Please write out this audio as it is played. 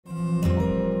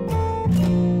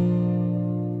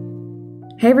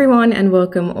Hey everyone, and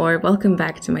welcome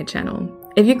back to my channel.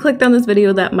 If you clicked on this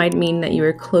video, that might mean that you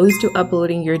are close to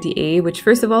uploading your DA, which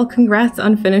first of all, congrats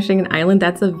on finishing an island.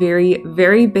 That's a very,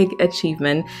 very big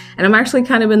achievement. And I'm actually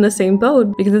kind of in the same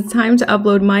boat because it's time to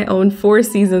upload my own 4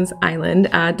 seasons island.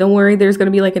 Don't worry, there's going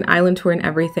to be like an island tour and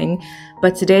everything.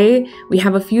 But today we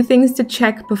have a few things to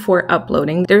check before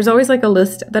uploading. There's always like a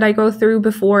list that I go through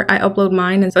before I upload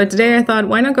mine. And so today I thought,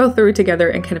 why not go through it together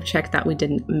and kind of check that we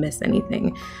didn't miss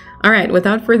anything. All right,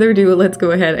 without further ado, let's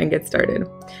go ahead and get started.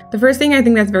 The first thing I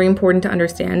think that's very important to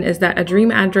understand is that a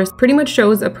dream address pretty much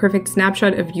shows a perfect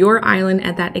snapshot of your island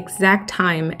at that exact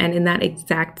time and in that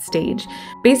exact stage.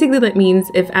 Basically, that means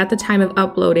if at the time of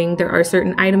uploading there are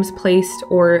certain items placed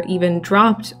or even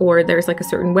dropped, or there's like a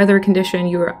certain weather condition,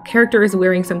 your character is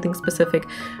wearing something specific,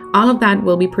 all of that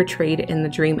will be portrayed in the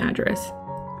dream address.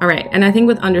 All right, and I think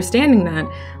with understanding that,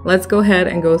 let's go ahead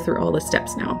and go through all the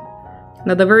steps now.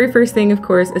 Now, the very first thing, of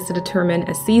course, is to determine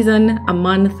a season, a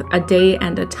month, a day,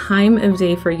 and a time of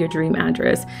day for your dream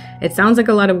address. It sounds like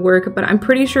a lot of work, but I'm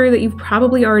pretty sure that you've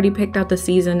probably already picked out the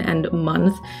season and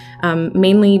month,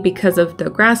 mainly because of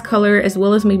the grass color, as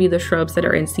well as maybe the shrubs that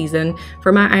are in season.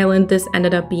 For my island, this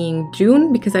ended up being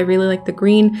June because I really like the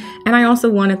green, and I also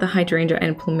wanted the hydrangea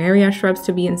and plumeria shrubs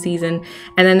to be in season.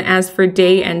 And then as for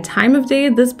day and time of day,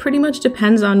 this pretty much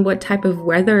depends on what type of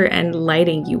weather and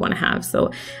lighting you want to have.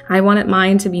 So I wanted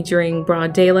mine to be during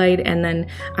broad daylight, and then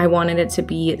I wanted it to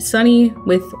be sunny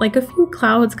with like a few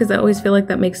clouds because I always feel like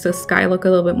that makes the sky look a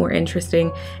little bit more interesting,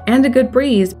 and a good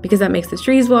breeze because that makes the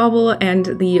trees wobble and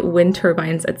the wind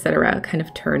turbines, etc. kind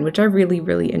of turn, which I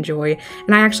really enjoy.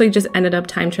 And I actually just ended up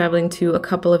time traveling to a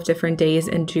couple of different days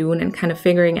in June and kind of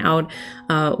figuring out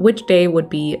which day would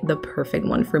be the perfect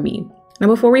one for me. Now,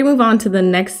 before we move on to the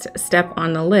next step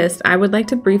on the list, I would like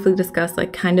to briefly discuss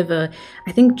like kind of a,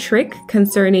 I think, trick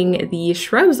concerning the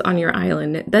shrubs on your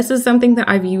island. This is something that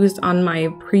I've used on my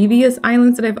previous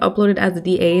islands that I've uploaded as a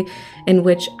DA, in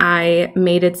which I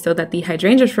made it so that the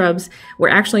hydrangea shrubs were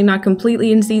actually not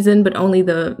completely in season, but only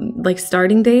the like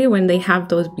starting day when they have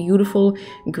those beautiful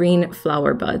green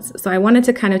flower buds. So I wanted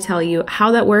to kind of tell you how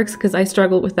that works because I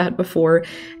struggled with that before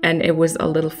and it was a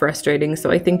little frustrating. So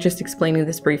I think just explaining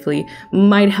this briefly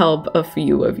might help a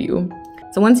few of you.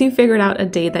 So once you've figured out a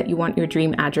day that you want your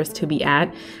dream address to be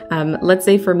at, let's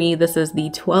say for me, this is the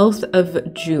 12th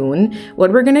of June.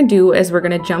 What we're gonna do is we're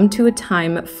gonna jump to a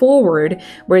time forward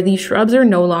where the shrubs are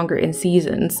no longer in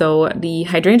season. So the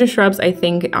hydrangea shrubs, I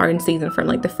think, are in season from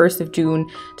like the 1st of June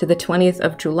to the 20th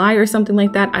of July or something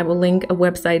like that. I will link a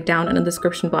website down in the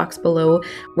description box below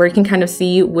where you can kind of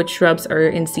see which shrubs are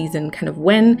in season kind of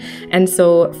when. And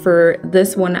so for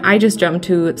this one, I just jumped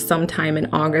to sometime in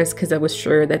August because I was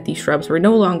sure that the shrubs were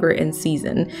no longer in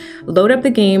season. Load up the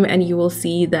game and you will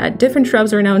see that different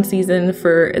shrubs are now in season.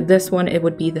 For this one, it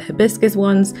would be the hibiscus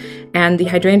ones, and the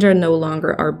hydrangea no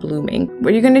longer are blooming.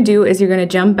 What you're going to do is you're going to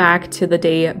jump back to the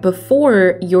day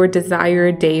before your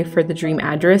desired day for the dream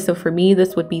address. So for me,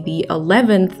 this would be the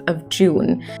 11th of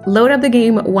June. Load up the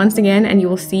game once again and you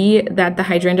will see that the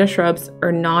hydrangea shrubs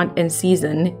are not in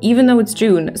season, even though it's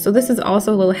June. So this is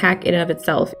also a little hack in and of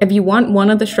itself. If you want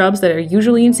one of the shrubs that are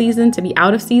usually in season to be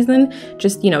out of season,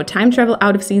 just, you know, time travel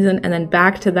out of season and then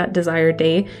back to that desired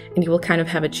day and you will kind of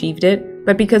have achieved it.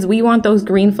 But because we want those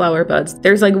green flower buds,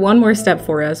 there's like one more step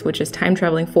for us, which is time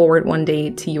traveling forward one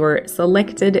day to your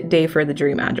selected day for the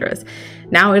dream address.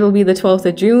 Now it'll be the 12th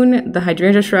of June. The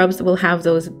hydrangea shrubs will have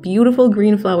those beautiful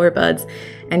green flower buds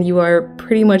and you are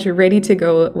pretty much ready to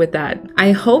go with that.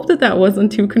 I hope that that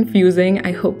wasn't too confusing.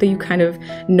 I hope that you kind of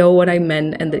know what I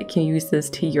meant and that you can use this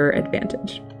to your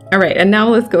advantage. All right, and now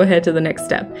let's go ahead to the next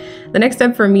step. The next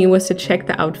step for me was to check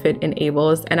the outfit in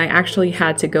Able's, and I actually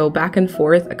had to go back and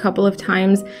forth a couple of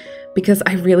times because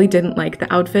I really didn't like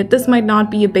the outfit. This might not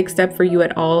be a big step for you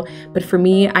at all, but for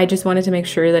me, I just wanted to make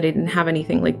sure that it didn't have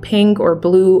anything like pink or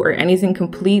blue or anything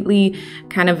completely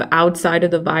kind of outside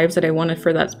of the vibes that I wanted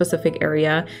for that specific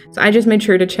area. So I just made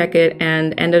sure to check it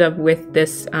and ended up with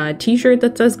this t-shirt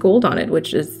that says gold on it,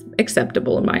 which is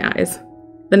acceptable in my eyes.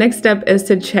 The next step is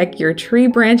to check your tree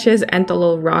branches and the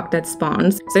little rock that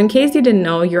spawns. So in case you didn't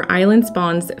know, your island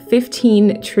spawns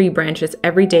 15 tree branches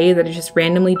every day that are just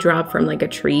randomly dropped from like a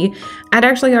tree. I'd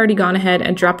actually already gone ahead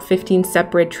and dropped 15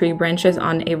 separate tree branches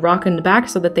on a rock in the back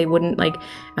so that they wouldn't like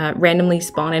randomly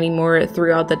spawn anymore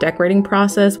throughout the decorating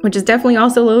process, which is definitely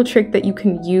also a little trick that you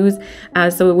can use.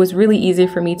 So it was really easy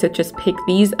for me to just pick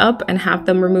these up and have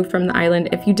them removed from the island.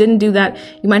 If you didn't do that,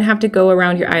 you might have to go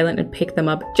around your island and pick them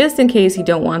up just in case you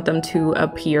don't want them to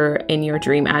appear in your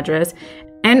dream address.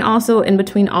 And also in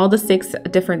between all the 6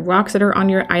 different rocks that are on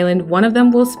your island, one of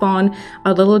them will spawn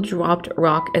a little dropped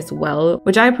rock as well,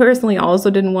 which I personally also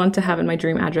didn't want to have in my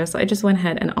dream address, so I just went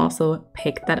ahead and also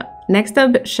picked that up. Next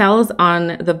up, shells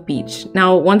on the beach.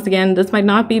 Now, once again, this might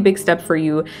not be a big step for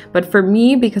you, but for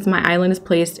me, because my island is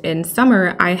placed in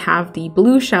summer, I have the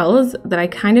blue shells that I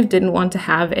kind of didn't want to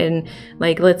have in,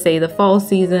 like, let's say the fall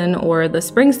season or the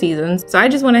spring seasons. So I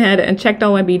just went ahead and checked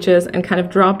all my beaches and kind of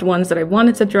dropped ones that I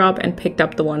wanted to drop and picked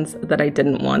up the ones that I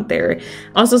didn't want there.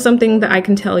 Also, something that I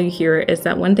can tell you here is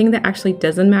that one thing that actually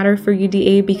doesn't matter for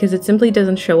UDA, because it simply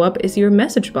doesn't show up, is your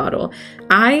message bottle.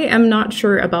 I am not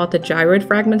sure about the gyroid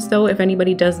fragments though. If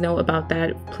anybody does know about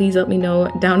that, please let me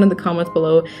know down in the comments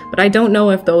below. But I don't know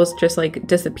if those just like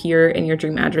disappear in your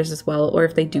dream address as well, or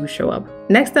if they do show up.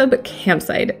 Next up,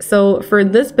 campsite. So for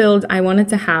this build, I wanted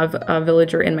to have a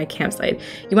villager in my campsite.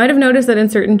 You might have noticed that in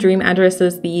certain dream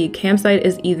addresses, the campsite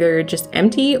is either just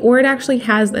empty or it actually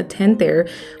has a tent there,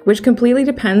 which completely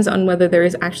depends on whether there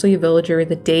is actually a villager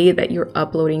the day that you're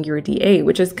uploading your DA,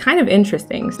 which is kind of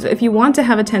interesting. So if you want to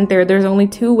have a tent there, there's only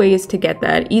 2 ways to get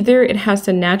that. Either it has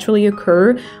to naturally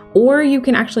occur, or you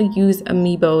can actually use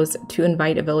amiibos to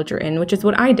invite a villager in, which is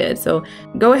what I did. So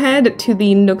go ahead to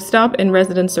the Nook Stop in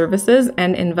Resident Services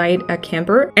and invite a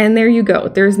camper. And there you go.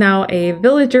 There's now a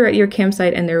villager at your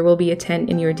campsite and there will be a tent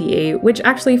in your DA, which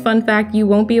actually, fun fact, you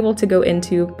won't be able to go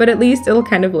into, but at least it'll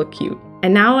kind of look cute.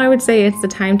 And now I would say it's the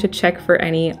time to check for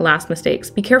any last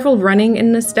mistakes. Be careful running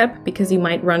in this step because you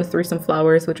might run through some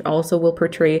flowers, which also will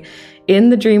portray in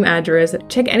the dream address.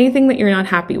 Check anything that you're not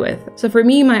happy with. So for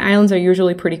me, my islands are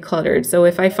usually pretty cluttered. So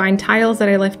if I find tiles that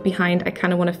I left behind, I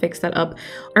kind of want to fix that up.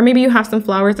 Or maybe you have some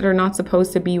flowers that are not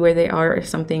supposed to be where they are or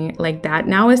something like that.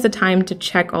 Now is the time to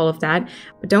check all of that.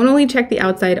 But don't only check the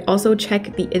outside, also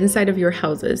check the inside of your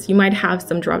houses. You might have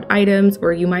some dropped items,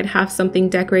 or you might have something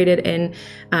decorated in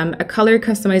a color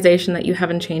customization that you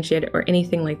haven't changed yet, or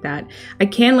anything like that. I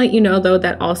can let you know though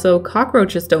that also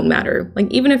cockroaches don't matter. Like,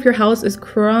 even if your house is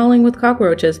crawling with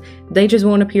cockroaches, they just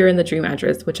won't appear in the dream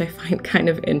address, which I find kind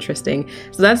of interesting.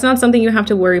 So that's not something you have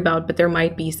to worry about, but there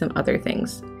might be some other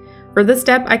things. For this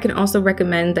step, I can also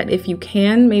recommend that if you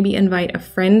can, maybe invite a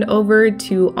friend over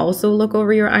to also look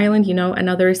over your island. You know,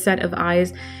 another set of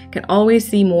eyes can always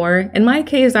see more. In my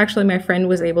case, actually, my friend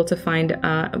was able to find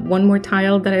one more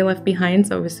tile that I left behind,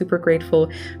 so I was super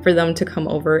grateful for them to come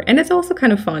over. And it's also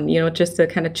kind of fun, you know, just to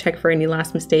kind of check for any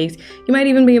last mistakes. You might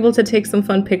even be able to take some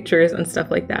fun pictures and stuff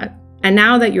like that. And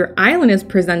now that your island is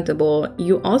presentable,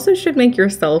 you also should make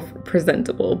yourself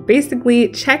presentable. Basically,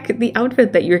 check the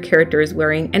outfit that your character is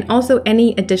wearing and also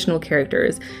any additional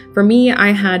characters. For me,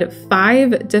 I had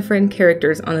 5 different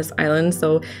characters on this island,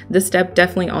 so this step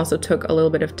definitely also took a little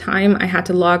bit of time. I had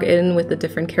to log in with the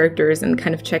different characters and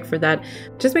kind of check for that.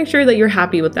 Just make sure that you're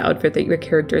happy with the outfit that your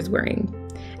character is wearing.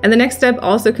 And the next step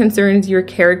also concerns your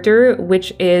character,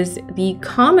 which is the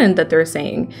comment that they're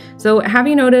saying. So have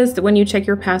you noticed when you check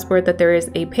your passport that there is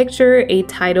a picture, a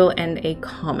title, and a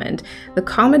comment? The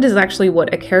comment is actually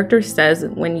what a character says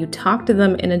when you talk to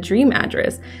them in a dream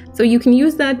address. So you can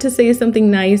use that to say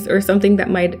something nice or something that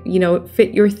might, you know,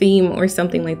 fit your theme or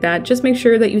something like that. Just make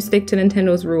sure that you stick to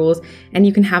Nintendo's rules and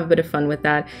you can have a bit of fun with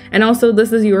that. And also,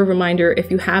 this is your reminder, if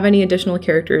you have any additional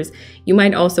characters, you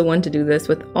might also want to do this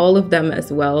with all of them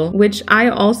as well, which I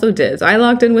also did. So I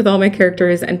logged in with all my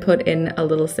characters and put in a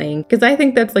little saying, because I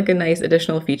think that's like a nice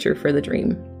additional feature for the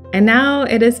dream. And now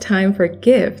it is time for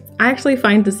gifts. I actually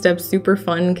find this step super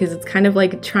fun because it's kind of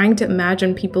like trying to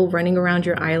imagine people running around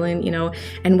your island, you know,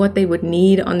 and what they would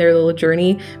need on their little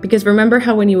journey. Because remember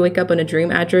how when you wake up on a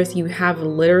dream address, you have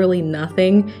literally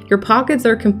nothing? Your pockets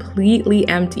are completely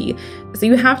empty. So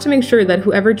you have to make sure that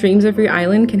whoever dreams of your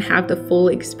island can have the full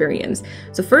experience.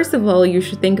 So first of all, you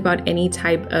should think about any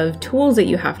type of tools that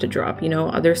you have to drop. You know,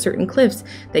 are there certain cliffs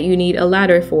that you need a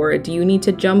ladder for? Do you need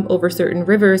to jump over certain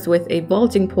rivers with a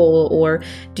vaulting pole? Or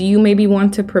do you maybe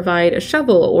want to provide a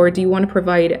shovel? Or do you want to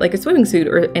provide like a swimming suit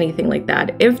or anything like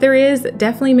that? If there is,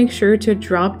 definitely make sure to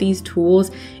drop these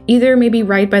tools either maybe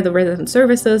right by the resident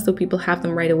services so people have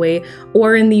them right away,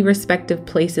 or in the respective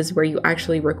places where you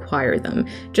actually require them.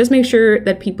 Just make sure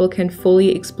that people can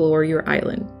fully explore your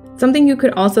island. Something you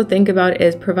could also think about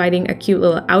is providing a cute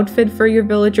little outfit for your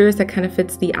villagers that kind of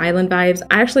fits the island vibes.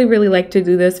 I actually really like to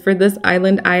do this. For this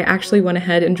island, I actually went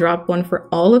ahead and dropped one for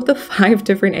all of the 5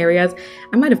 different areas.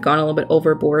 I might have gone a little bit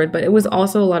overboard, but it was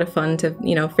also a lot of fun to,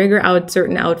 you know, figure out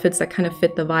certain outfits that kind of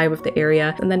fit the vibe of the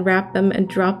area and then wrap them and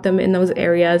drop them in those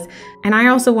areas. And I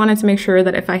also wanted to make sure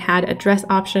that if I had a dress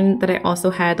option, that I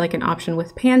also had like an option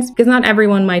with pants, because not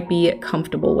everyone might be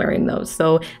comfortable wearing those.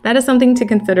 So that is something to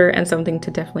consider and something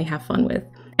to definitely have fun with.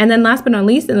 And then last but not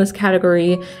least in this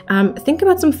category, think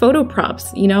about some photo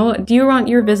props. You know, do you want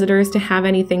your visitors to have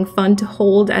anything fun to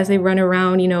hold as they run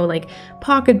around, you know, like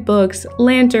pocketbooks,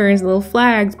 lanterns, little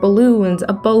flags, balloons,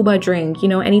 a boba drink, you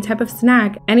know, any type of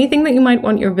snack, anything that you might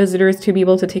want your visitors to be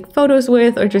able to take photos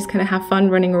with or just kind of have fun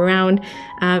running around.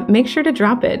 Make sure to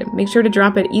drop it. Make sure to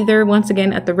drop it either once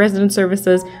again at the resident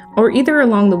services or either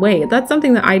along the way. That's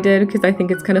something that I did because I think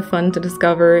it's kind of fun to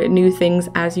discover new things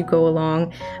as you go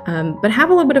along. But have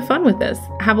a little bit of fun with this.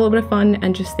 Have a little bit of fun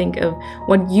and just think of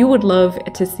what you would love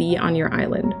to see on your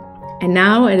island. And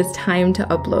now it is time to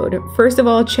upload. First of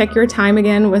all, check your time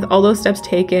again with all those steps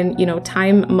taken. You know,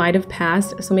 time might have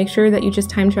passed, so make sure that you just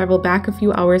time travel back a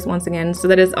few hours once again so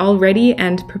that it's all ready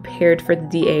and prepared for the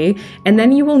DA. And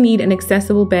then you will need an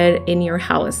accessible bed in your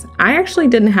house. I actually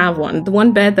didn't have one. The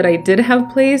one bed that I did have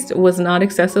placed was not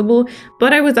accessible,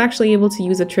 but I was actually able to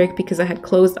use a trick because I had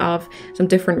closed off some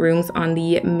different rooms on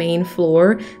the main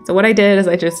floor. So what I did is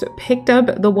I just picked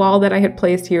up the wall that I had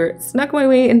placed here, snuck my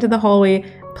way into the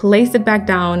hallway, placed it back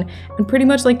down, and pretty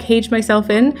much like caged myself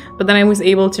in, but then I was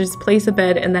able to just place a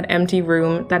bed in that empty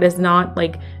room that is not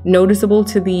like noticeable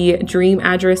to the dream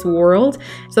address world.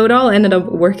 So it all ended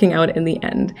up working out in the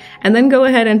end. And then go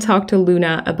ahead and talk to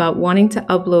Luna about wanting to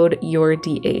upload your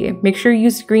DA. Make sure you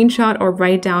screenshot or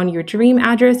write down your dream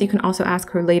address. You can also ask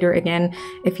her later again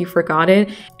if you forgot it.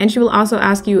 And she will also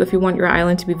ask you if you want your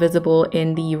island to be visible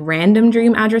in the random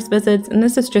dream address visits, and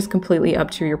this is just completely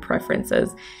up to your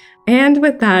preferences. And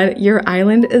with that, your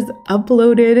island is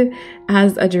uploaded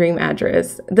as a dream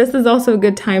address. This is also a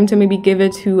good time to maybe give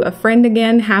it to a friend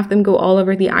again, have them go all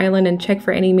over the island and check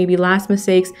for any maybe last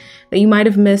mistakes that you might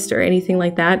have missed or anything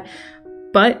like that.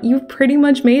 But you've pretty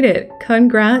much made it.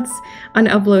 Congrats on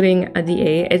uploading a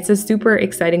DA. It's a super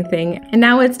exciting thing. And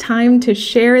now it's time to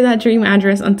share that dream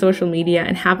address on social media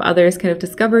and have others kind of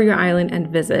discover your island and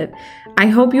visit. I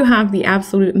hope you have the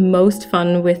absolute most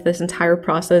fun with this entire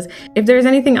process. If there's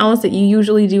anything else that you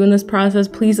usually do in this process,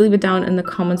 please leave it down in the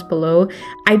comments below.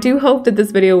 I do hope that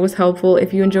this video was helpful.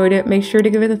 If you enjoyed it, make sure to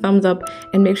give it a thumbs up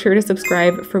and make sure to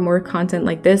subscribe for more content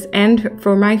like this and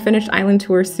for my finished island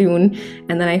tour soon.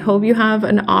 And then I hope you have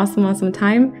an awesome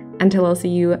time until I'll see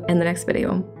you in the next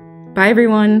video. Bye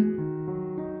everyone!